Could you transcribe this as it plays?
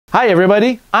Hi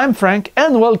everybody, I'm Frank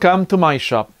and welcome to my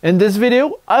shop. In this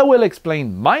video, I will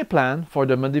explain my plan for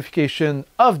the modification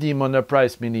of the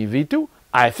Monoprice Mini V2.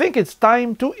 I think it's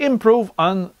time to improve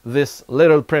on this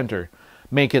little printer.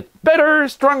 Make it better,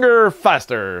 stronger,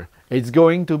 faster. It's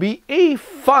going to be a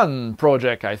fun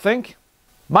project, I think.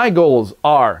 My goals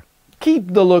are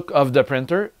keep the look of the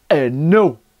printer, and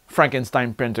no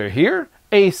Frankenstein printer here,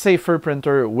 a safer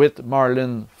printer with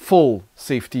Marlin full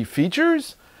safety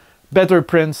features, better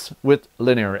prints with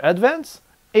linear advance,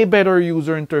 a better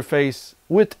user interface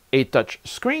with a touch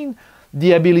screen,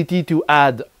 the ability to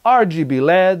add RGB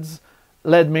LEDs,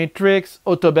 LED matrix,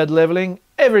 auto bed leveling,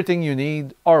 everything you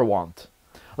need or want.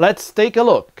 Let's take a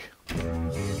look.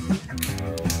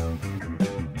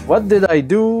 What did I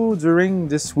do during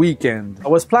this weekend? I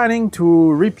was planning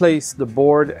to replace the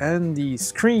board and the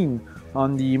screen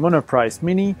on the Monoprice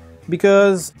Mini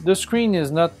because the screen is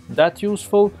not that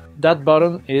useful. That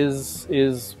button is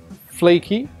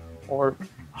flaky or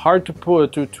hard to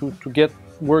put to get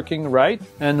working right,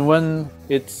 and when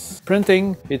it's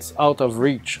printing it's out of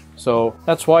reach. So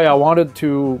that's why I wanted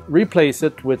to replace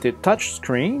it with a touch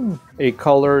screen, a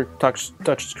color touch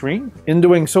screen. In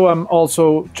doing so, I'm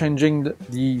also changing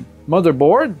the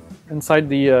motherboard inside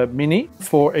the Mini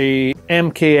for a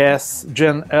MKS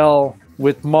Gen L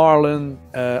with Marlin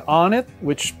on it,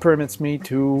 which permits me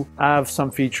to have some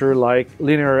feature like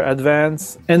linear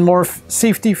advance and more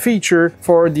safety feature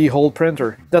for the whole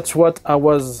printer. That's what I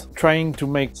was trying to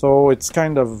make, so it's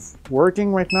kind of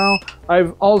working right now.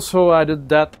 I've also added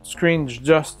that screen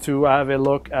just to have a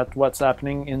look at what's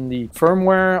happening in the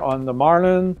firmware on the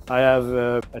Marlin. I have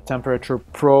a temperature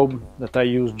probe that I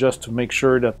use just to make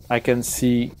sure that I can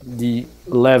see the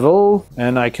level,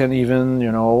 and I can even,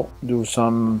 you know, do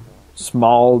some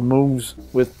small moves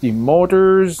with the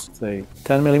motors, say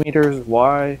 10 millimeters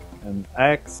Y and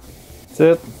X. That's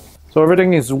it. So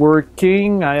everything is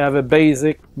working. I have a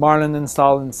basic Marlin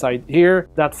installed inside here.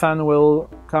 That fan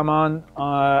will come on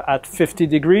at 50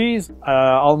 degrees,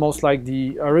 almost like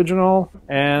the original,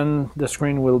 and the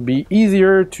screen will be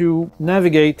easier to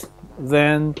navigate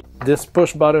than this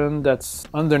push button that's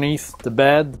underneath the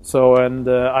bed. So, and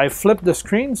I flip the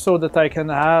screen so that I can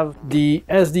have the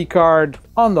SD card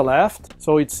on the left,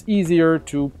 so it's easier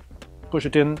to push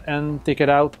it in and take it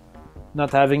out, not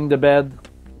having the bed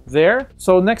there.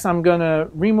 So next I'm gonna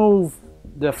remove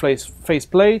the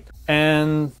faceplate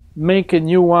and make a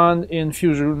new one in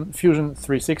Fusion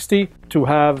 360 to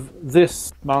have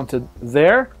this mounted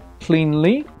there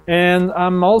cleanly. And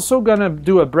I'm also gonna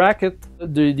do a bracket.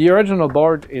 The original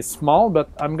board is small, but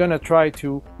I'm gonna try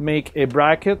to make a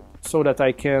bracket so that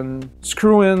I can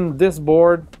screw in this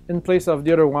board in place of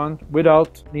the other one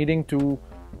without needing to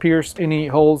pierce any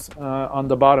holes on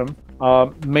the bottom,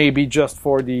 maybe just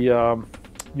for the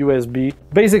USB.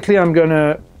 Basically, I'm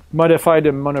gonna modify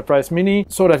the Monoprice Mini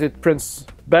so that it prints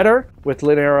better with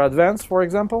linear advance, for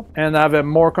example, and have a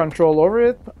more control over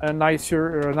it, a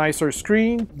nicer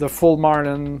screen, the full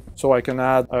Marlin, so I can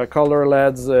add color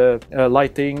LEDs,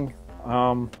 lighting.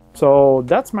 So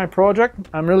that's my project.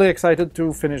 I'm really excited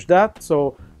to finish that.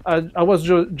 So I was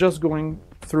just going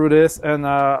through this, and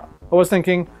I was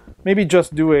thinking maybe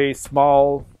just do a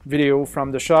small video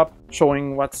from the shop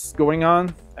showing what's going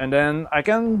on, and then I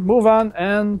can move on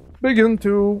and begin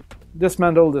to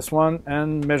dismantle this one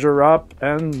and measure up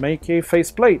and make a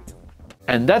faceplate.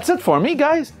 And that's it for me,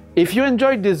 guys. If you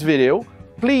enjoyed this video,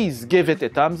 please give it a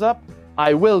thumbs up.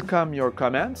 I welcome your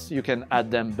comments. You can add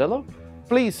them below.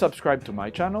 Please subscribe to my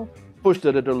channel. Push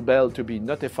the little bell to be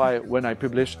notified when I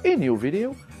publish a new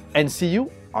video. And see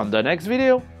you on the next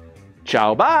video.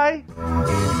 Ciao,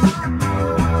 bye!